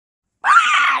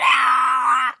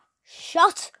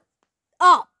Shut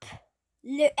up.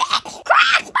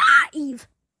 Christmas Eve.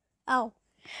 Oh,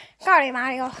 sorry,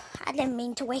 Mario. I didn't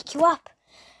mean to wake you up.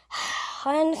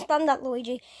 I understand that,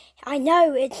 Luigi. I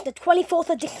know, it's the 24th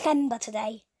of December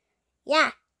today.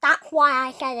 Yeah, that's why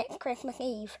I said it's Christmas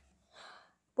Eve.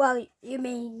 Well, you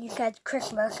mean you said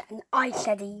Christmas and I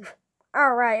said Eve.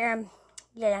 Alright,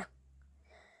 yeah.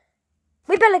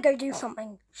 We better go do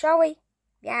something, shall we?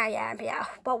 Yeah.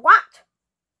 But what?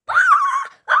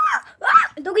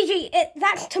 Luigi,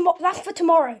 that's for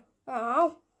tomorrow.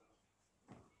 Oh.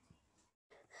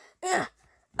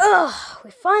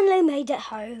 We finally made it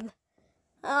home.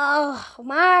 Oh,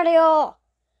 Mario.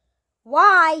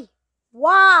 Why?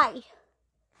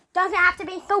 Does it have to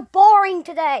be so boring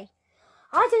today?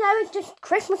 I don't know, it's just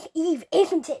Christmas Eve,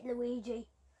 isn't it, Luigi?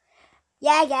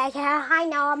 Yeah, I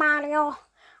know, Mario.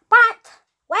 But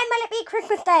when will it be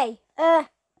Christmas Day?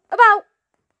 About,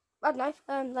 I don't know,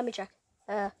 let me check.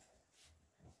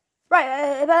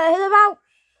 About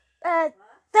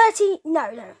 30, no.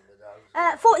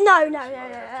 About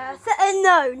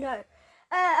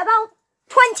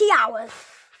 20 hours.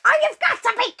 Oh, you've got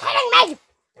to be kidding me!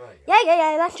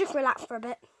 Yeah, let's just relax for a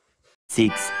bit.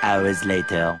 6 hours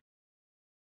later.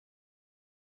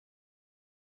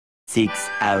 6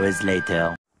 hours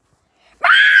later.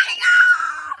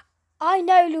 I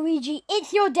know, Luigi,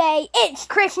 it's your day. It's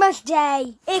Christmas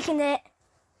Day, isn't it?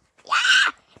 Yeah.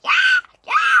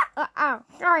 Oh,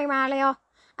 sorry, Mario.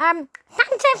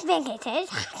 Santa's visited,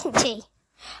 hasn't he?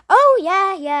 Oh,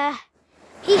 yeah.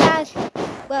 He has.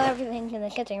 Well, everything's in the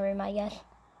sitting room, I guess.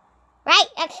 Right,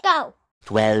 let's go.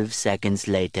 12 seconds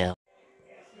later.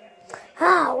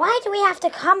 Oh, why do we have to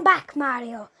come back,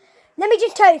 Mario? Let me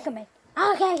just tell you something.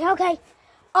 Okay.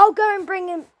 I'll go and bring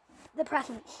him the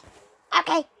presents.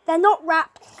 Okay, they're not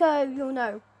wrapped, so you'll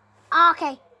know.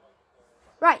 Okay.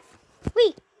 Right.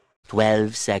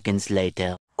 12 seconds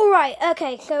later. Alright,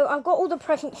 okay, so I've got all the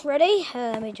presents ready.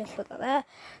 Let me just put that there.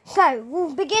 So,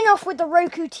 we'll begin off with the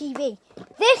Roku TV.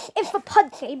 This is for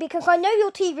Pudsey, because I know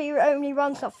your TV only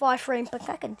runs at 5 frames per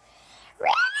second.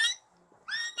 Really?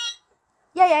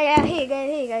 Yeah, here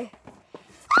you go.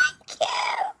 Thank you!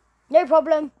 No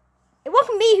problem. It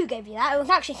wasn't me who gave you that, it was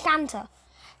actually Santa.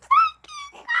 Thank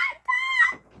you,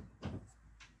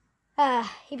 Santa!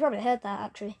 He probably heard that,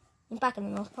 actually. He's back in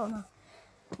the North Pole now.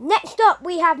 Next up,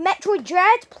 we have Metroid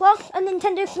Dread plus a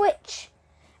Nintendo Switch.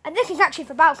 And this is actually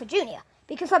for Bowser Jr.,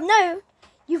 because I've known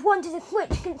you've wanted a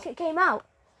Switch since it came out.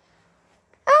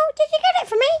 Oh, did you get it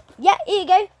for me? Yeah, here you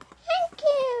go. Thank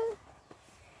you.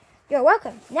 You're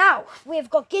welcome. Now, we've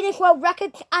got Guinness World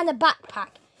Records and a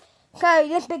backpack. So,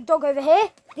 this big dog over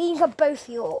here, these are both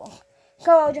yours.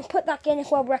 So, I'll just put that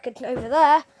Guinness World Records over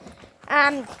there.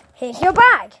 And here's your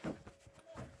bag.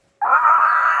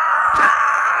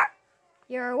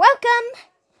 You're welcome.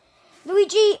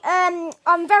 Luigi,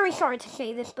 I'm very sorry to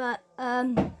say this, but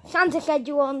Santa said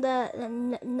you were on the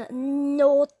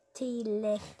naughty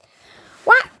list.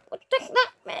 What? Does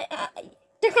that mean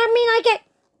I get...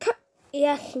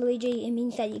 Yes, Luigi, it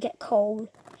means that you get cold.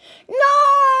 No!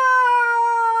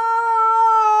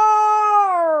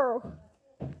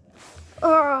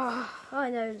 Oh, I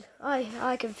know.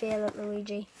 I can feel it,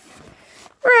 Luigi.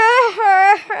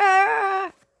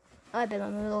 I've been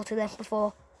on the naughty list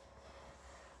before.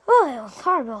 Oh, it was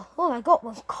horrible. All I got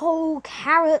was cold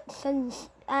carrots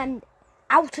and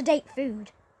out-of-date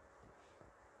food.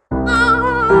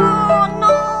 Oh, no!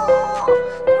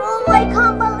 Oh, I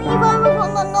can't believe I was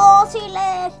on the naughty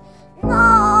list.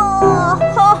 No!